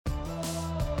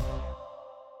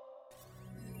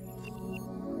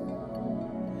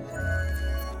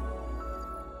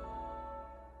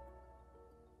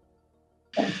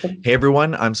Hey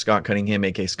everyone, I'm Scott Cunningham,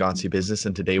 aka Scotsy Business,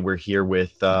 and today we're here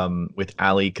with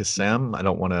Aly Kassam. I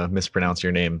don't want to mispronounce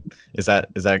your name. Is that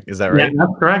Yeah, right?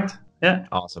 that's correct. Yeah,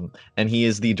 Awesome. And he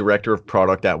is the director of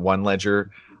product at OneLedger.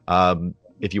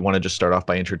 If you want to just start off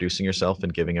by introducing yourself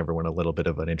and giving everyone a little bit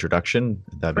of an introduction,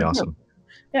 that'd be for sure. awesome.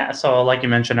 Yeah, so like you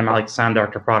mentioned, I'm Aly Kassam,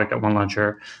 Director of Product at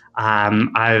OneLedger.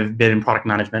 I've been in product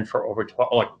management for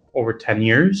over 10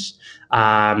 years.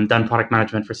 Done product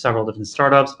management for several different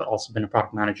startups, but also been a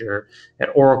product manager at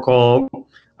Oracle.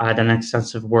 Done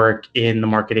extensive work in the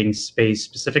marketing space,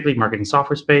 specifically marketing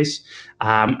software space.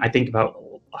 I think about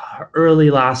early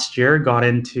 2018, got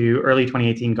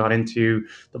into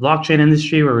the blockchain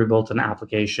industry where we built an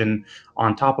application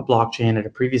on top of blockchain at a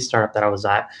previous startup that I was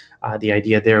at. The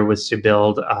idea there was to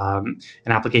build an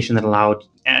application that allowed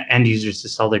end users to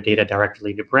sell their data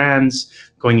directly to brands,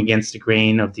 going against the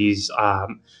grain of these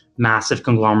massive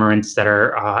conglomerates that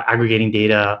are aggregating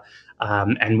data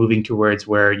and moving towards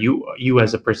where you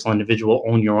as a personal individual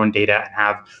own your own data and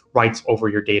have rights over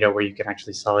your data, where you can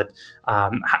actually sell it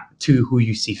to who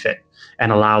you see fit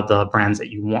and allow the brands that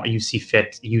you see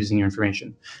fit using your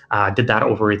information. Did that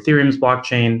over Ethereum's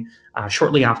blockchain.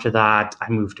 Shortly after that, I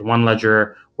moved to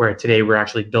OneLedger, where today we're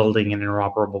actually building an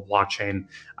interoperable blockchain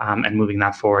and moving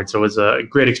that forward. So it was a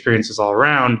great experiences all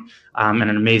around and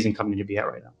an amazing company to be at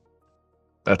right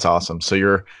That's awesome. So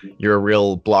you're a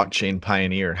real blockchain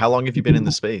pioneer. How long have you been in the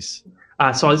now. space?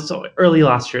 So early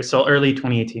last year, so early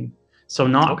 2018. So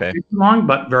not Okay. too long,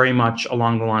 but very much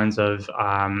along the lines of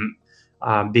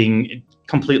being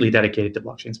completely dedicated to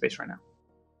blockchain space right now.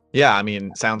 Yeah, I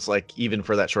mean, sounds like even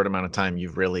for that short amount of time,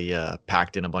 you've really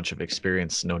packed in a bunch of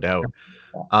experience, no doubt.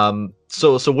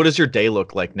 So what does your day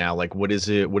look like now? Like, what is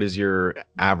your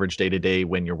average day to day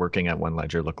when you're working at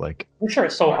OneLedger look like? For sure.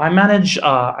 So I manage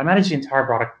the entire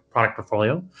product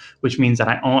portfolio, which means that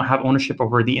have ownership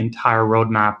over the entire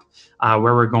roadmap,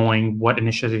 where we're going, what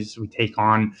initiatives we take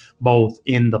on, both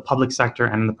in the public sector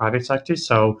and in the private sector.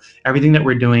 So everything that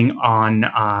we're doing on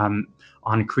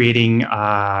creating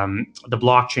the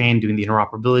blockchain, doing the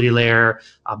interoperability layer,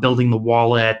 building the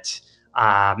wallet.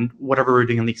 Whatever we're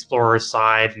doing on the Explorer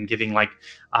side and giving like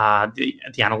the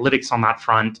analytics on that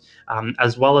front,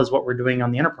 as well as what we're doing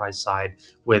on the enterprise side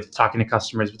with talking to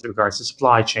customers with regards to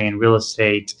supply chain, real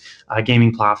estate,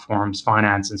 gaming platforms,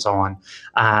 finance, and so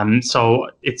on. So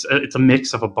it's a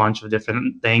mix of a bunch of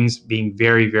different things, being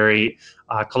very, very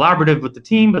collaborative with the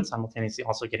team, but simultaneously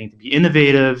also getting to be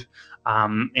innovative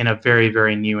in a very,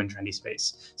 very new and trendy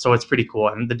space. So it's pretty cool.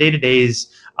 And the day to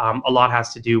days, a lot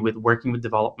has to do with working with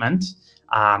development,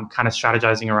 kind of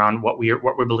strategizing around what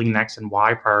we're building next and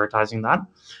why, prioritizing that,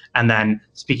 and then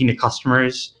speaking to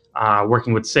customers,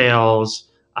 working with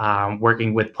sales,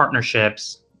 working with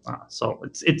partnerships. So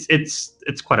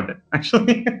it's quite a bit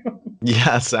actually.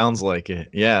 Yeah, sounds like it.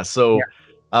 Yeah. Yeah. So,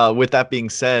 with that being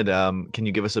said, can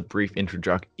you give us a brief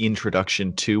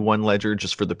introduction to OneLedger,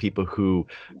 just for the people who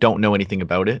don't know anything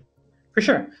about it? For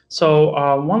sure. So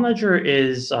OneLedger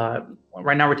is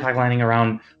right now we're taglining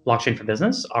around blockchain for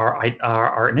business.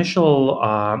 Our initial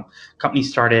company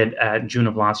started at June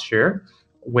of last year,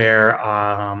 where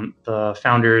the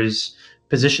founders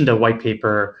positioned a white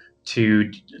paper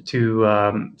to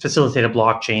facilitate a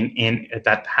blockchain in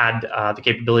that had the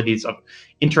capabilities of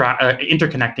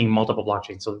interconnecting multiple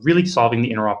blockchains. So really solving the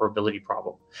interoperability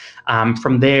problem.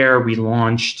 From there, we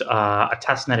launched a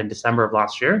testnet in December of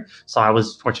last year. So I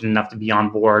was fortunate enough to be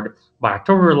on board by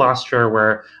October last year,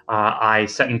 where I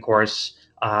set in course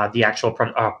the actual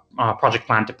project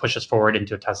plan to push us forward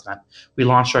into a testnet. We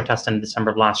launched our testnet in December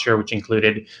of last year, which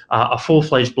included a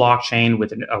full-fledged blockchain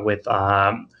with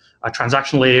a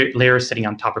transaction layer sitting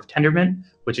on top of Tendermint,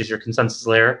 which is your consensus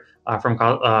layer from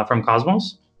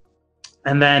Cosmos.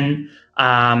 And then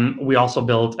we also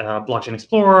built a blockchain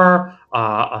explorer,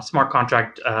 a smart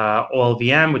contract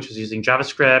OLVM, which was using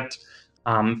JavaScript.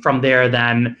 From there,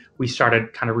 then we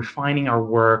started kind of refining our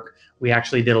work. We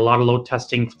actually did a lot of load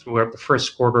testing throughout the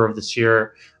first quarter of this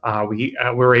year. We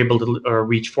were able to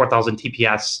reach 4,000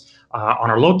 TPS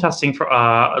on our load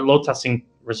testing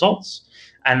results.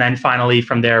 And then finally,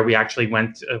 from there, we actually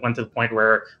went to the point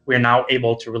where we're now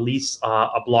able to release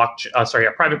a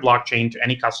private blockchain to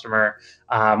any customer.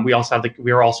 We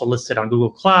are also listed on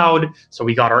Google Cloud, so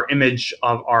we got our image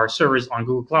of our servers on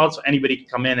Google Cloud, so anybody can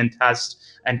come in and test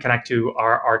and connect to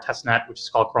our testnet, which is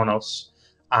called Chronos.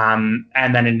 And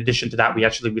then in addition to that, we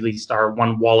actually released our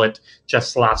One Wallet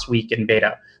just last week in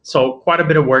beta. So quite a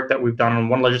bit of work that we've done on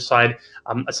OneLedger side.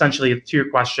 Essentially, to your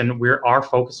question, we are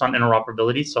focused on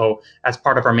interoperability. So as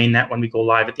part of our mainnet, when we go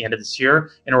live at the end of this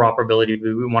year, interoperability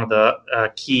will be one of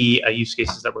the key use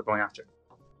cases that we're going after.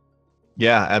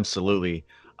 Yeah, absolutely.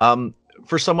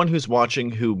 for someone who's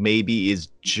watching who maybe is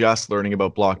just learning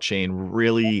about blockchain,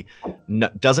 really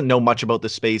doesn't know much about the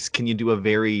space, can you do a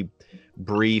very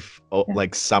brief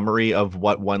like summary of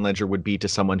what OneLedger would be to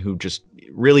someone who just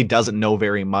really doesn't know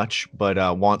very much, but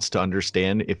wants to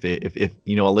understand if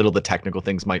you know a little the technical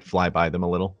things might fly by them a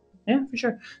little? Yeah, for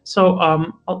sure. So,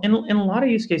 in a lot of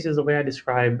use cases, the way I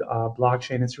describe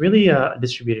blockchain, it's really a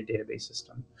distributed database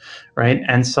system, right?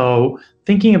 And so,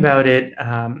 thinking about it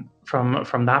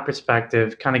from that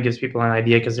perspective, kind of gives people an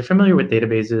idea because they're familiar with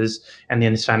databases and the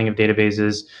understanding of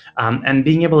databases, and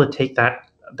being able to take that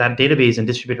database and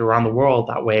distribute it around the world.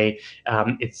 That way,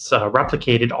 it's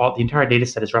replicated. All the entire data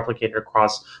set is replicated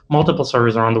across multiple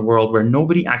servers around the world, where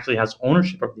nobody actually has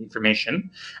ownership of the information.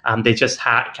 They just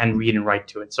can read and write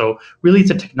to it. So really,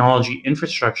 it's a technology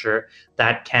infrastructure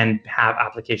that can have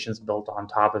applications built on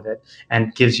top of it,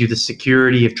 and gives you the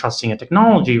security of trusting a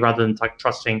technology rather than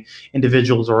trusting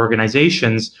individuals or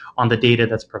organizations on the data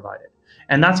that's provided.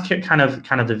 And that's kind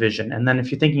of the vision. And then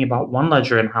if you're thinking about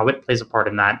OneLedger and how it plays a part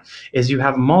in that, is you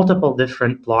have multiple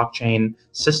different blockchain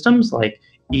systems like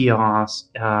EOS,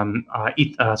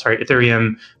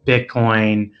 Ethereum,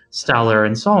 Bitcoin, Stellar,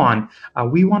 and so on.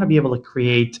 We want to be able to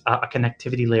create a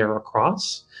connectivity layer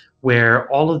across,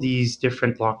 where all of these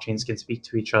different blockchains can speak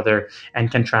to each other and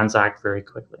can transact very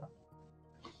quickly.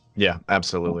 Yeah,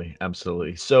 absolutely.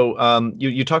 Absolutely. So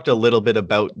you talked a little bit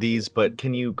about these, but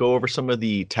can you go over some of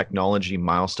the technology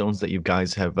milestones that you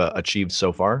guys have achieved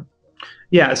so far?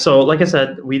 Yeah, so like I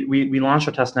said, we launched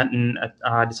our testnet in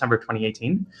December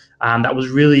 2018. That was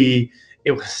really,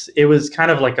 it was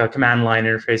kind of like a command line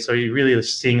interface. So you really are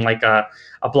seeing like a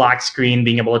black screen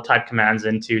being able to type commands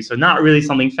into. So not really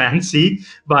something fancy,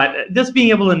 but just being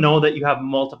able to know that you have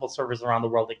multiple servers around the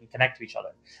world that can connect to each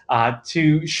other.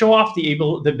 To show off the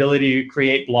ability to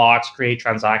create blocks, create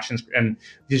transactions, and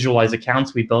visualize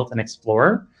accounts, we built an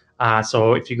Explorer.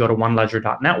 So if you go to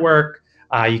oneledger.network,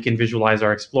 you can visualize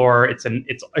our Explorer. It's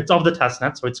of the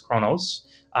testnet, so it's Chronos.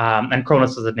 And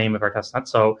Chronos is the name of our testnet.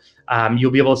 So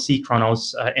you'll be able to see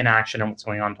Chronos in action and what's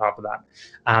going on top of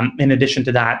that. In addition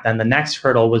to that, then the next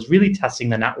hurdle was really testing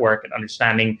the network and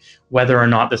understanding whether or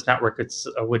not this network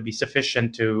would be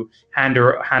sufficient to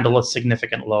handle a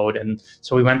significant load. And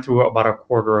so we went through about a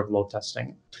quarter of load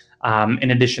testing.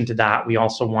 In addition to that, we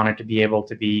also wanted to be able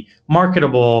to be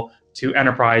marketable to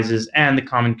enterprises and the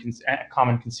common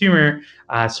consumer.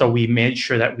 So we made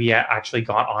sure that we actually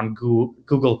got on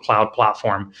Google Cloud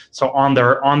Platform. So on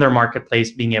their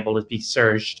marketplace, being able to be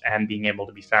searched and being able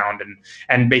to be found,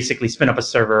 and basically spin up a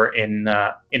server in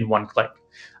one click.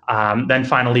 Then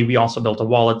finally, we also built a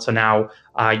wallet. So now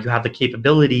you have the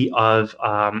capability of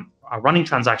running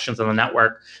transactions on the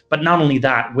network. But not only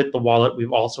that, with the wallet,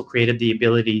 we've also created the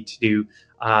ability to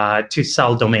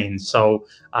sell domains. So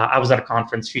I was at a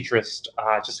conference, Futurist,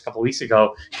 just a couple of weeks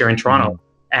ago here in Toronto.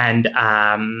 And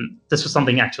this was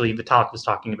something actually Vitalik was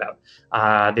talking about.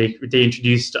 They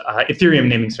introduced Ethereum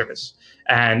naming service.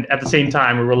 And at the same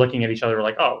time, we were looking at each other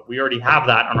like, oh, we already have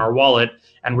that on our wallet.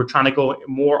 And we're trying to go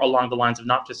more along the lines of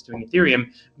not just doing Ethereum,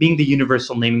 being the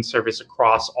universal naming service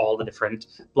across all the different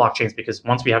blockchains. Because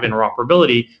once we have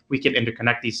interoperability, we can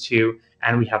interconnect these two,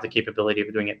 and we have the capability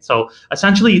of doing it. So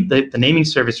essentially, the naming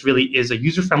service really is a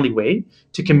user-friendly way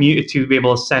to be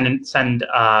able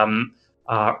to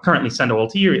currently send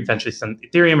OLT or eventually send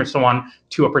Ethereum or so on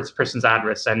to a person's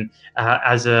address. And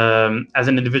as an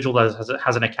individual that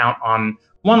has an account on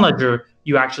OneLedger,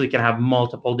 you actually can have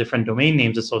multiple different domain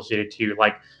names associated to you,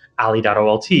 like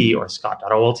Ali.olt or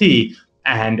Scott.olt.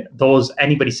 And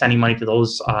anybody sending money to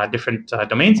those different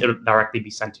domains, it'll directly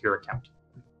be sent to your account.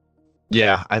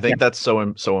 Yeah, I think that's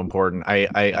so important.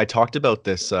 I talked about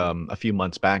this a few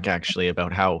months back, actually,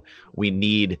 about how we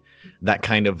need that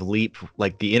kind of leap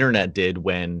like the internet did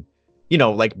when,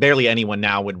 like barely anyone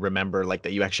now would remember like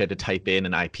that you actually had to type in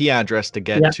an IP address to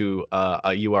get to a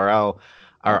URL,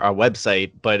 our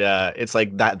website. But it's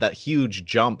like that huge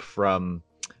jump from,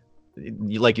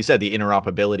 like you said, the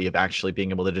interoperability of actually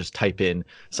being able to just type in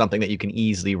something that you can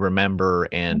easily remember,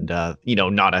 and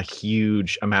not a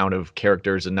huge amount of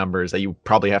characters and numbers that you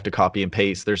probably have to copy and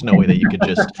paste. There's no way that you could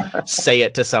just say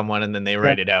it to someone and then they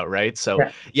write it out, right? So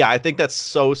yeah, I think that's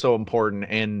so important.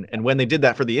 And when they did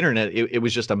that for the internet, it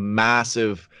was just a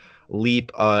massive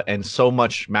leap and so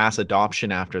much mass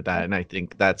adoption after that. And I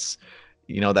think that's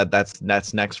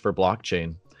that's next for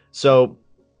blockchain. So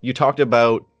you talked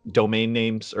about domain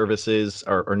name services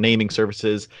or naming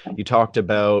services. You talked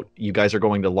about you guys are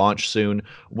going to launch soon.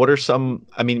 What are some,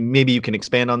 maybe you can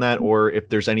expand on that, or if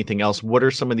there's anything else, what are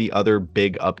some of the other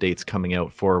big updates coming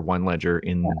out for OneLedger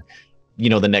in,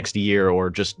 the next year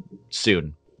or just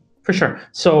soon? For sure.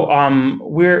 So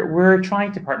we're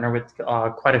trying to partner with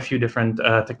quite a few different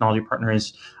technology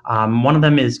partners. One of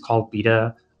them is called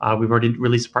Beta. We've already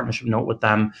released a partnership note with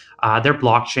them. Their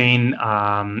blockchain,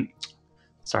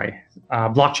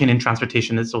 blockchain and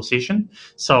transportation association.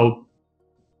 So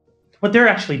what they're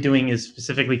actually doing is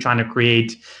specifically trying to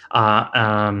create uh,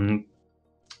 um,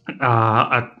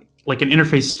 like an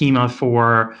interface schema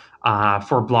for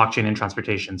blockchain and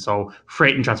transportation, so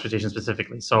freight and transportation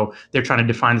specifically. So they're trying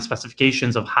to define the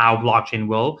specifications of how blockchain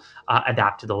will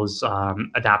adapt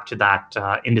to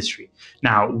that industry.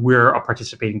 Now we're a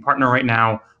participating partner right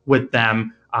now with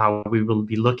them. We will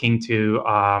be looking to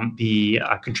be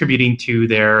contributing to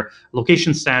their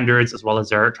location standards as well as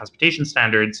their transportation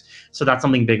standards. So that's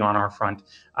something big on our front.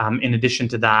 In addition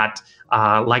to that,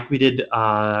 like we did,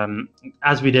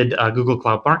 as we did Google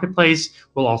Cloud Marketplace,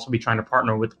 we'll also be trying to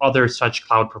partner with other such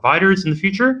cloud providers in the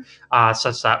future,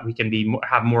 such that we can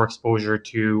have more exposure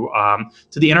to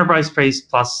the enterprise space,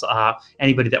 plus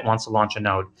anybody that wants to launch a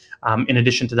node. In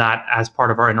addition to that, as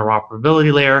part of our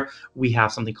interoperability layer, we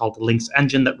have something called the Links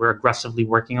engine that we're aggressively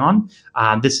working on.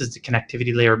 This is the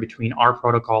connectivity layer between our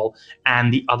protocol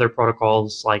and the other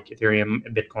protocols like Ethereum,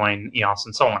 Bitcoin, EOS,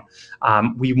 and so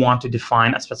on. We want to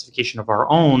define a specification of our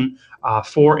own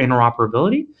for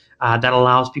interoperability that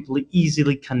allows people to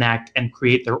easily connect and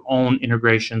create their own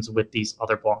integrations with these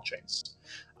other blockchains.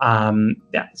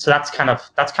 Yeah, so that's kind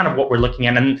of what we're looking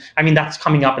at, and I mean that's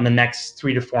coming up in the next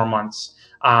 3 to 4 months.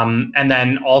 And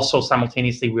then also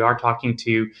simultaneously, we are talking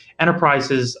to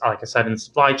enterprises, like I said, in the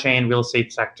supply chain, real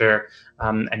estate sector,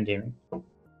 and gaming.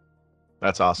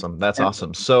 That's awesome. That's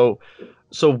awesome. So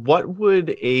what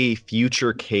would a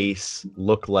future case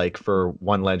look like for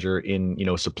OneLedger in,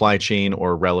 supply chain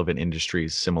or relevant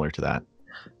industries similar to that?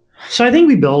 So I think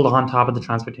we build on top of the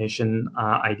transportation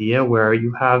idea, where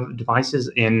you have devices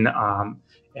in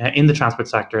the transport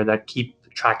sector that keep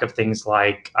track of things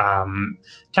like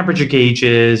temperature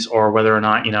gauges, or whether or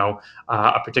not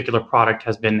a particular product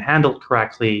has been handled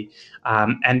correctly,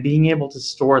 and being able to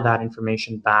store that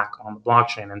information back on the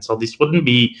blockchain. And so this wouldn't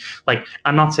be like,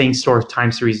 I'm not saying store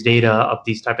time series data of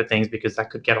these type of things, because that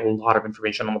could get a lot of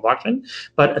information on the blockchain,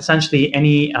 but essentially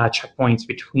any checkpoints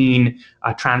between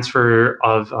transfer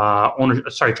of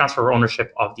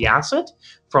ownership of the asset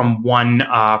from one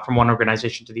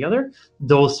organization to the other.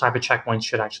 Those type of checkpoints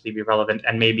should actually be relevant,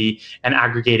 and maybe an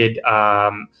aggregate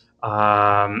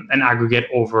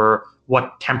over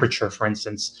what temperature, for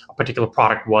instance, a particular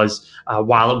product was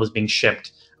while it was being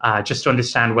shipped, just to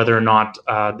understand whether or not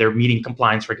they're meeting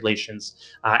compliance regulations,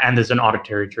 and there's an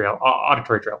auditory trail.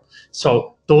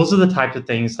 So those are the types of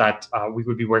things that we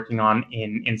would be working on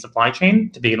in supply chain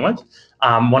to begin with.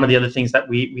 One of the other things that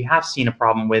we have seen a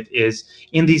problem with is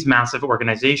in these massive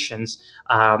organizations,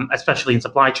 especially in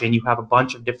supply chain, you have a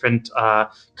bunch of different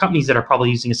companies that are probably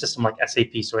using a system like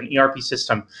SAP, so an ERP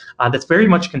system that's very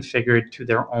much configured to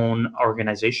their own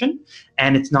organization,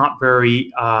 and there's not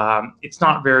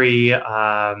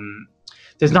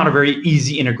a very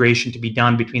easy integration to be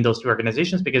done between those two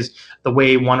organizations, because the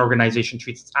way one organization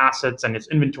treats its assets and its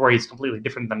inventory is completely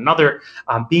different than another.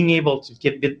 Being able to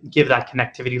give that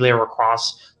connectivity layer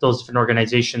across those different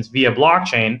organizations via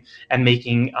blockchain, and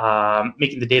making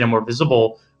the data more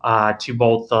visible to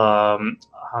both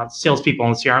salespeople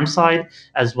on the CRM side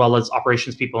as well as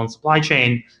operations people in supply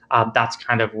chain, that's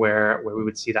kind of where we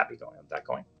would see that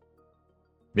going.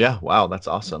 Yeah, wow, that's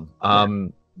awesome.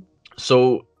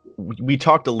 So we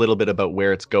talked a little bit about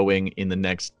where it's going in the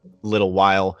next little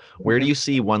while. Where do you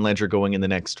see OneLedger going in the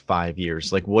next 5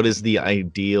 years? Like, what is the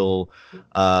ideal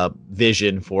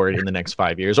vision for it in the next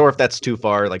 5 years? Or if that's too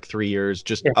far, like 3 years,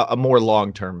 just a more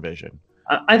long-term vision.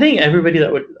 I think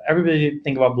everybody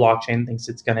think about blockchain thinks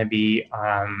it's going to be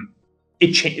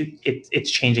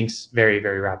it's changing very,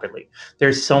 very rapidly.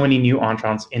 There's so many new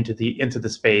entrants into the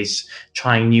space,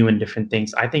 trying new and different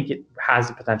things. I think it has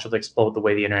the potential to explode the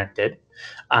way the internet did.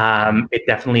 It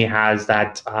definitely has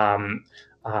that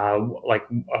like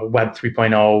a Web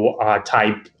 3.0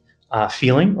 type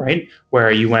feeling, right? Where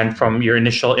you went from your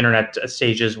initial internet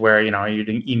stages where you're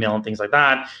doing email and things like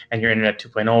that, and your internet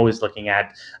 2.0 is looking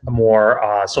at more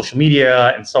social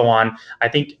media and so on. I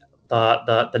think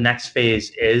the next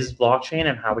phase is blockchain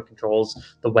and how it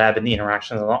controls the web and the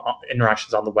interactions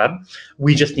on the web.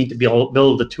 We just need to build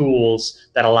the tools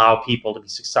that allow people to be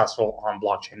successful on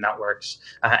blockchain networks,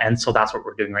 and so that's what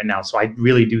we're doing right now. So I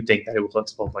really do think that it will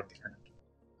explode like the internet.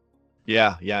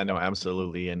 Yeah, no,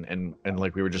 absolutely. And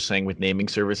like we were just saying with naming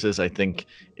services, I think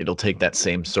it'll take that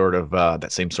same sort of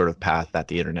path that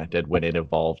the internet did when it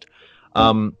evolved.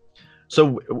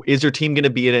 So is your team going to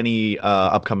be at any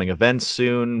upcoming events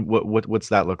soon? What's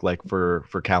that look like for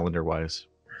calendar wise?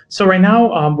 So right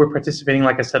now, we're participating,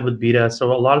 like I said, with Beta.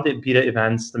 So a lot of the Beta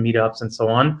events, the meetups, and so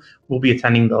on, we'll be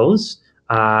attending those.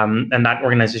 And that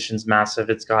organization's massive.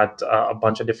 It's got a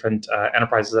bunch of different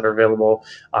enterprises that are available,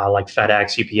 like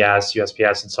FedEx, UPS,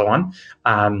 USPS, and so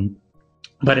on.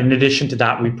 But in addition to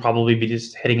that, we'd probably be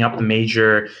just hitting up the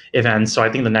major events. So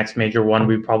I think the next major one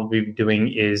we'd probably be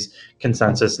doing is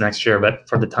Consensus next year. But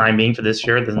for the time being, for this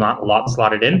year, there's not a lot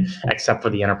slotted in except for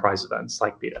the enterprise events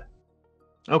like Beta.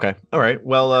 Okay. All right.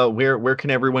 Well, where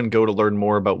can everyone go to learn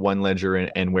more about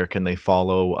OneLedger, and where can they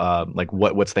follow? Like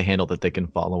what's the handle that they can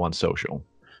follow on social?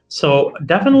 So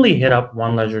definitely hit up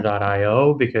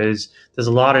oneledger.io because there's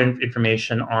a lot of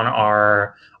information on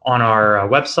our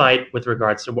website with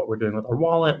regards to what we're doing with our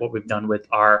wallet, what we've done with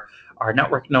our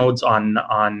network nodes on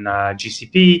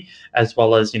GCP, as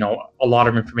well as a lot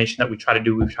of information that we try to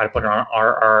do. We try to put it on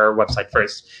our website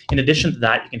first. In addition to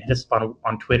that, you can hit us up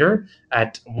on Twitter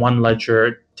at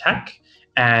OneLedger Tech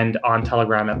and on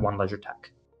Telegram at OneLedger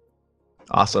Tech.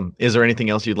 Awesome. Is there anything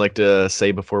else you'd like to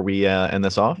say before we end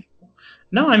this off?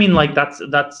 No, I mean, like that's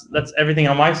everything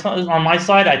on my side. On my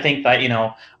side, I think that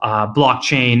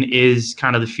blockchain is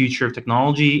kind of the future of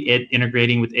technology. It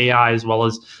integrating with AI as well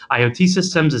as IoT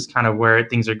systems is kind of where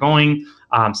things are going.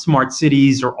 Smart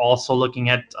cities are also looking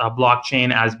at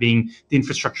blockchain as being the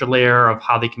infrastructure layer of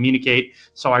how they communicate.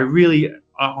 So I really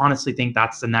honestly think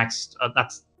that's the next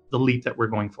that's the leap that we're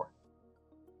going for.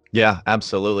 Yeah,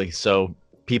 absolutely. So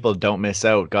people don't miss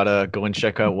out. Gotta go and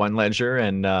check out OneLedger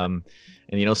and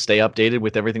stay updated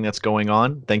with everything that's going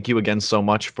on. Thank you again so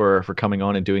much for coming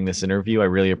on and doing this interview. I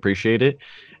really appreciate it.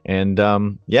 And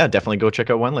yeah, definitely go check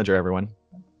out OneLedger, everyone.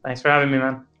 Thanks for having me,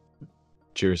 man.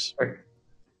 Cheers. Right.